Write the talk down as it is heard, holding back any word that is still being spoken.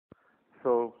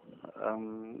So,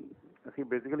 um, see,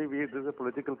 basically, this is a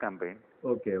political campaign,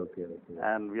 Okay, okay, okay.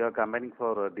 and we are campaigning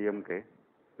for DMK.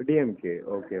 DMK.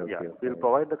 Okay, Yeah, okay, we'll okay.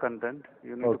 provide the content.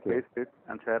 You need to Okay, paste it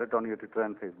and share it on your Twitter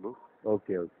and Facebook.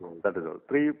 okay, okay. That is all.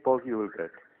 3 posts you will get.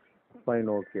 Fine,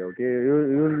 okay, okay.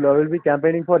 You will be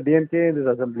campaigning for DMK in this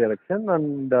assembly election,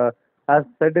 and as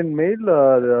said in mail,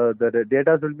 the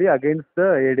data will be against the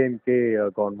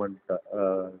ADMK government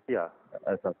Yeah,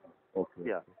 as of now. Okay.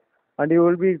 yeah, And you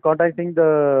will be contacting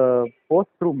the post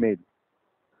through mail.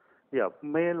 yeah.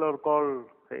 Mail or call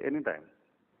anytime.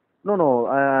 No, no.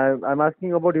 I'm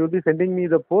asking about you'll be sending me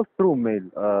the post through mail.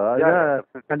 Yeah, Yeah,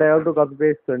 definitely, and I have to definitely.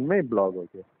 copy paste in my blog.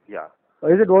 Okay. Yeah.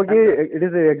 Is it okay? And It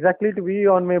is exactly to be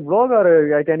on my blog,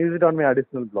 or I can use it on my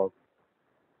additional blog.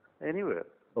 anywhere.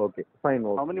 Okay, fine.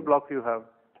 How many Okay. blocks you have?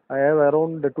 I have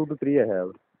around 2 to 3. I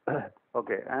have.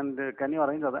 Okay. And can you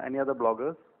arrange any other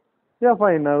bloggers? Yeah,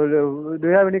 fine. I will. Do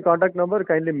you have any contact number?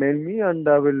 Kindly mail me, and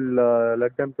I will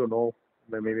let them to know.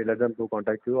 Maybe let them to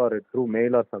contact you, or through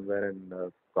mail or somewhere, and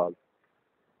call.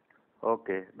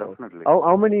 Okay, Okay. definitely.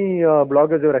 How many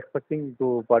bloggers you are expecting to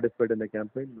participate in the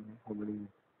campaign? How many?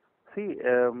 See,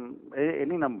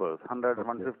 any numbers, 100, Okay.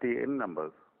 150, any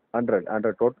numbers.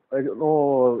 100 total. No,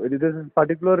 this is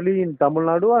particularly in Tamil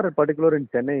Nadu or particular in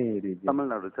Chennai region? Tamil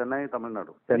Nadu, Chennai, Tamil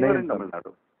Nadu. Chennai Anywhere and in Tamil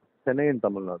Nadu. Chennai and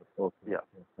Tamil Nadu. Okay. Yeah.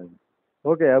 Okay, fine.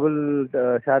 Okay, I will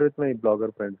share with my blogger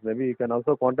friends. Maybe you can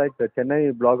also contact the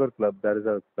Chennai Blogger Club. There is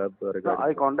a club No, regarding I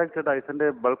that. contacted, I sent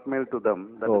a bulk mail to them.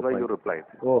 That is Oh, why you fine. replied.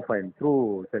 Oh, fine.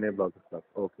 Through Chennai Blogger Club.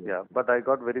 Okay. Yeah, but I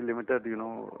got very limited,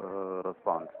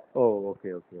 response. Oh,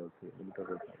 okay, okay, okay. Limited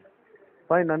response.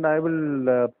 Fine, and I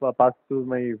will pass to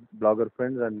my blogger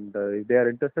friends, and if they are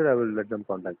interested, I will let them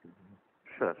contact you.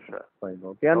 Sure, sure. Fine,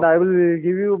 okay. And Okay. I will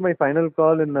give you my final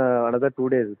call in another 2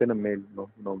 days within a mail. No,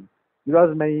 no.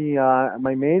 Because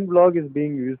my main blog is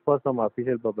being used for some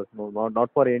official purpose. No,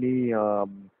 not for any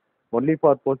only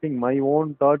for posting my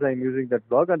own thoughts. I'm using that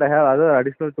blog, and I have other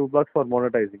additional 2 blogs for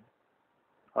monetizing.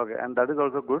 Okay, and that is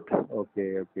also good. Okay,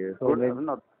 okay. So Good. maybe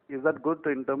No, is that good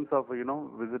in terms of,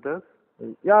 visitors?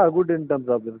 yeah, good in terms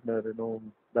of listener.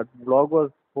 That blog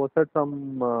was posted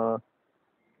some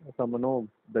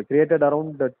they created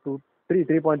around the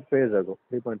 3.5 years ago,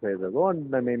 3.5 years ago, and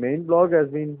my main blog has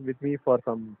been with me for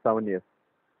some 7 years.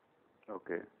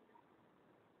 Okay.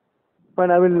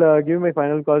 Fine, I will give my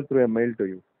final call through a mail to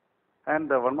you. And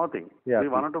one more thing, Yeah, we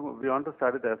please. want to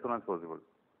start it as soon as possible.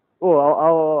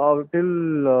 Oh,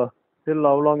 till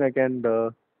how long I can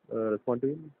respond to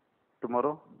you?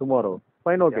 Tomorrow? Tomorrow.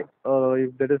 Fine, okay. Yeah.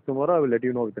 If that is tomorrow, I will let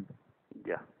you know within.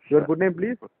 Yeah. Your Sure. good name,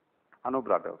 please. Anup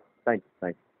Raghav. Thanks,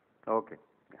 thanks. Okay.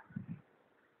 Yeah.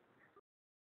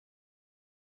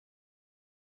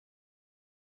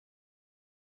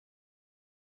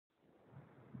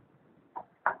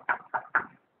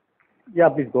 Yeah,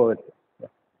 please go ahead. Yeah.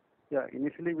 Yeah.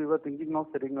 Initially, we were thinking of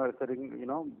setting.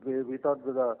 We thought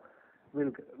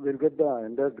we'll get the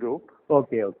entire group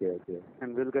Okay, okay, okay.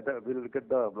 and we'll get the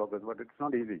bloggers, but it's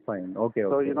not easy. Fine. Okay,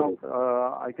 So okay.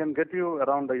 I can get you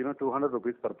around 200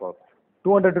 rupees per post.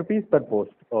 200 rupees per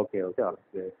post. Okay, okay. Yeah.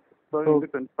 Okay. So So, in the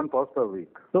 21 posts per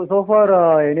week. so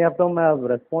far, any of them have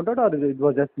responded, or it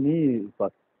was just me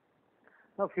first?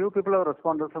 A few people have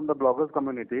responded from the bloggers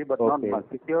community, but not Okay. much.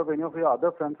 If you have any of your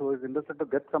other friends who is interested to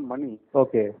get some money,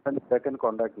 Okay. then they can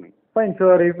contact me. Fine,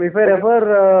 sure. If I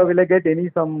refer, will I get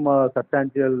some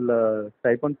substantial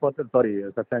stipend for that? Sorry,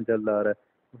 substantial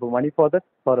money for that,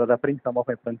 for referring some of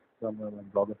my friends, some my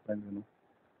blogger friends.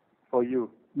 For you.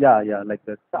 Yeah, yeah, like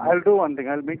that. So I'll do one thing.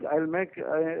 I'll make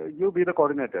you be the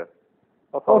coordinator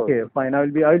of ours. Okay, fine. I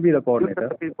will be the You coordinator.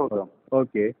 set the peace program.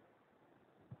 Okay.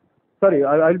 Sorry,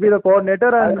 I'll be the coordinator,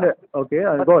 and okay,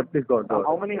 please go.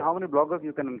 How many bloggers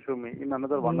you can ensure me in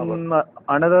another 1 hour?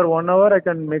 Another 1 hour, I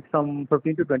can make some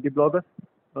 15 to 20 bloggers.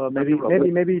 Maybe 20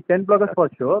 bloggers. maybe 10 bloggers for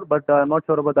sure, but I'm not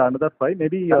sure about the another 5.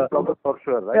 Maybe 10 bloggers for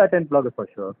sure, right? yeah, 10 bloggers for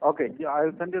sure. Okay. Yeah,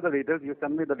 I'll send you the details. You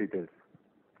send me the details.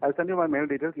 I'll send you my mail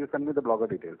details. You send me the blogger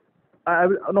details. I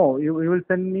will no. You will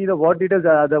send me the what details?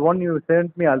 The one you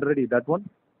sent me already. That one.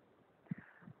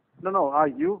 No.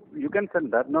 You can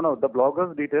send that. No. The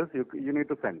bloggers details you need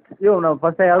to send. No.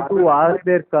 First, I have to ask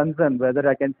their consent whether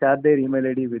I can share their email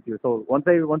ID with you. So once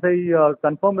I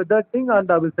confirm with that thing,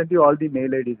 and I will send you all the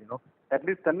mail IDs. At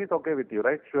least 10 is okay with you,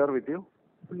 right? Sure with you?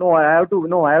 No, I have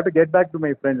to get back to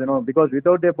my friends, because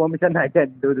without their permission I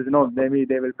can't do this. Maybe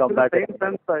they will come back. Same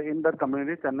friends in that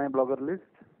community, Chennai blogger list?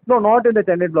 No, not in the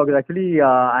Chennai bloggers. Actually,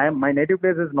 my native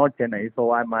place is not Chennai,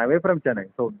 so I'm away from Chennai.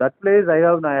 So that place I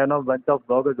have a bunch of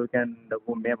bloggers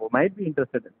who might be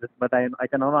interested in this, but I'm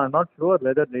not sure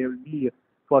whether they will be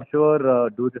for sure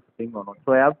do this thing or not.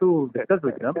 So I have to discuss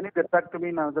with them. Can you get back to me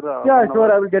in another? Yeah,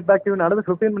 sure. I will get back to you in another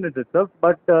 15 minutes itself.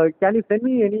 But can you send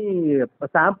me any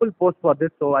sample post for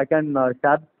this so I can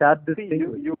share this See,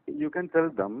 thing? you can tell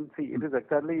them. See, it is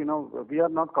exactly, we are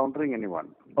not countering anyone.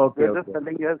 Okay. We are just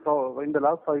telling you. So in the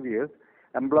last 5 years,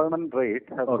 employment rate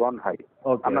has gone high.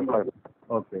 Okay. Unemployment.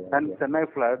 Okay. And Chennai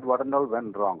flood, what and all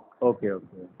went wrong. Okay.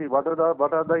 See, what are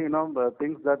the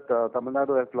things that Tamil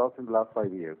Nadu has lost in the last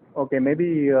 5 years? Okay.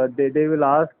 Maybe they will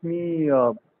ask me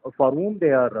for whom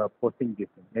they are posting this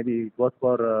thing. Maybe it was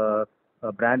for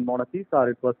brand monarchies or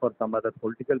it was for some other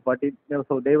political party.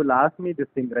 So they will ask me this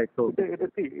thing, right? So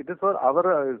It is for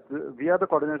our. We are the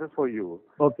coordinators for you.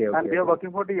 okay. And we are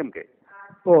working for DMK.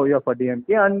 Oh, yeah, for DMK,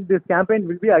 and this campaign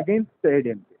will be against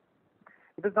ADMK.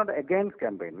 It is not against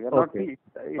campaign. We are not. It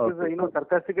is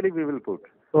sarcastically we will put.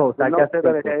 Oh, we will not say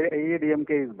that sarcastic.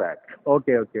 ADMK is back.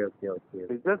 Okay.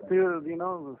 It's just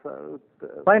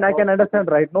Fine, I can understand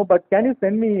right now, but can you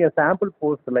send me a sample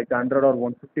post like 100 or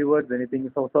 150 words, anything,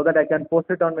 so that I can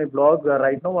post it on my blog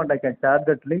right now and I can share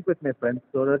that link with my friends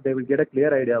so that they will get a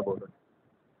clear idea about it.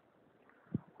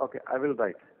 Okay, I will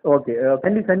write. Okay,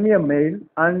 can you send me a mail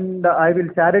and I will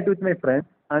share it with my friends,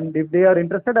 and if they are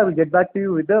interested, I will get back to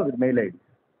you with the mail ID.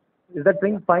 Is that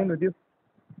thing fine with you?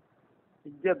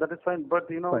 Yeah, that is fine. But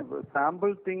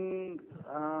sample thing.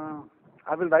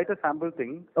 I will write a sample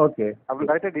thing. Okay. I will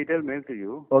write a detailed mail to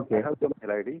you. Okay. I have the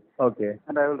mail ID. Okay.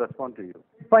 And I will respond to you.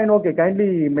 Fine. Okay.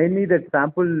 Kindly mail me that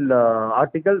sample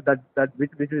article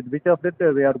which of it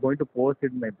we are going to post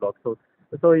in my blog.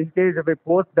 So in case if I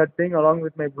post that thing along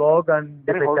with my blog and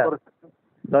Can you hold for a second?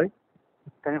 Sorry.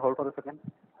 Can you hold for a second?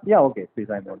 Yeah. Okay. Please,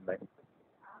 I'm online.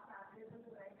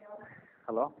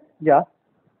 Hello. Yeah.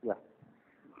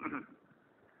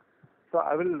 So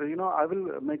I will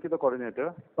make you the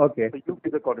coordinator. Okay. So you be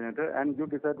the coordinator and you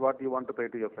decide what you want to pay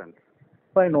to your friends.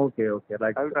 Fine. Okay.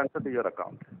 Like I will transfer to your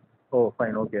account. Oh,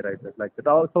 fine. Okay. Right. Like that.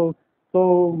 Also,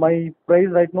 so my price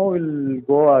right now will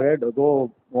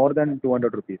go more than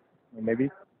 200 rupees, maybe.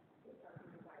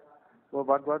 So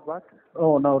what?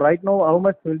 Oh, now right now, how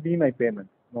much will be my payment?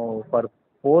 No, per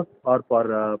post or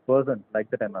per person, like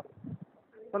that I'm asking.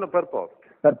 No, per post.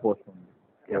 Per post only.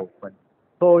 Yeah. Oh, fine.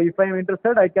 So if I'm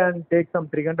interested, I can take some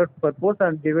 300 per post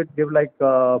and give like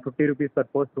 50 rupees per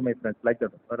post to my friends, like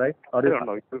that, right? Or I don't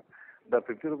know. The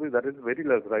 50 rupees, that is very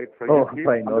less, right? So oh,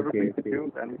 fine. Okay.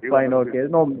 Fine. Okay.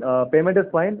 No, payment is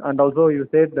fine. And also you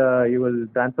said you will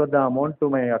transfer the amount to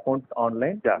my account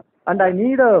online. Yeah. And I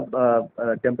need a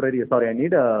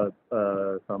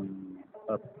some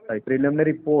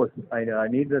preliminary post. I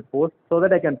need that post so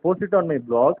that I can post it on my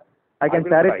blog. I can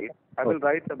share it. I will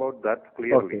write about that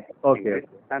clearly. Okay.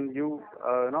 And you,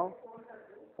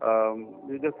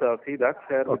 you just see that,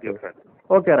 share with your friends.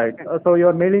 Okay, right. So you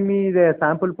are mailing me the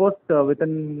sample post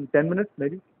within 10 minutes,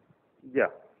 maybe? Yeah.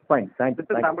 Fine. Thanks. This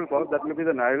is a sample post. That will be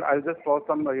I'll just post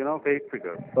some, fake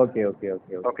figures. Okay.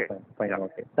 Fine. Yeah.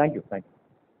 Okay. Thank you.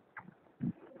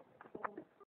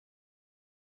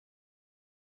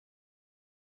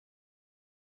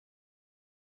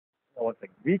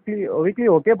 Weekly,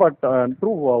 okay, but through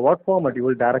what format? You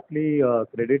will directly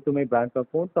credit to my bank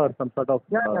account or some sort of...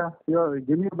 Yeah.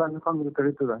 Give me a bank account, we'll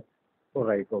credit to that. Oh,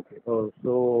 right, okay.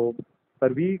 So per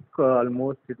week,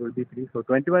 almost it will be 3. So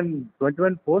 21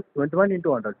 posts, 21 into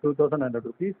 100, 2,100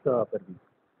 rupees per week.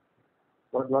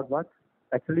 What?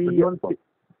 Actually,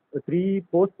 3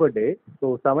 posts per day.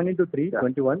 So 7 into 3,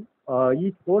 21.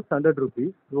 Each post 100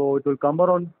 rupees. So it will come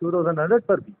around 2,100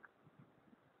 per week.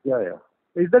 Yeah.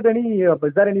 Is there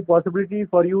any possibility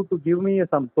for you to give me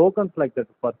some tokens like that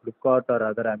for Flipkart or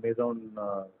other Amazon?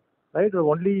 Right?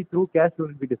 Only through cash you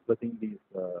will be discussing these.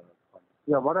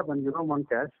 Yeah, what happened? You don't want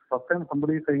cash? First time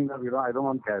somebody is saying that, I don't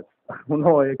want cash.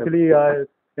 No, actually,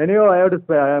 anyhow, I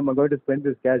am going to spend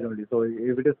this cash only. So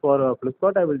if it is for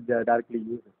Flipkart, I will directly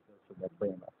use it. So that's why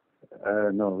I'm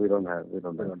asking. No, we don't have.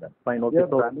 Fine, okay. Yeah,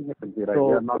 branding agency, right?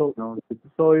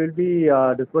 So you'll be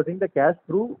dispersing the cash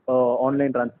through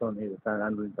online transfer.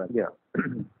 Yeah.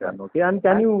 Okay. And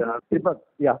can you... Deepak.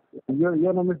 Yeah. Your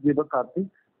name is Deepak Karthik?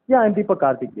 Yeah, I'm Deepak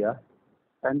Karthik, yeah.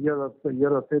 And your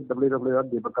website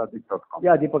www.deepakkarthik.com.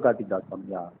 Yeah, deepakkarthik.com,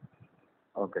 yeah.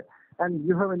 Okay. And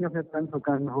you have any of your friends who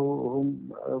can,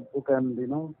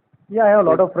 Yeah, I have a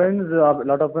lot of friends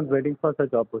waiting for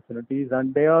such opportunities,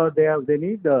 and they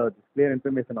need clear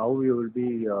information how you will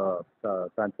be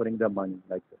transferring the money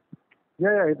like this.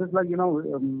 Yeah, it is like,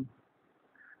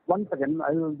 1 second,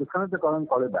 I will disconnect the call and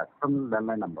call you back from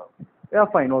landline number. Yeah,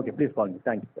 fine, okay, please call me.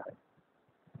 Thanks.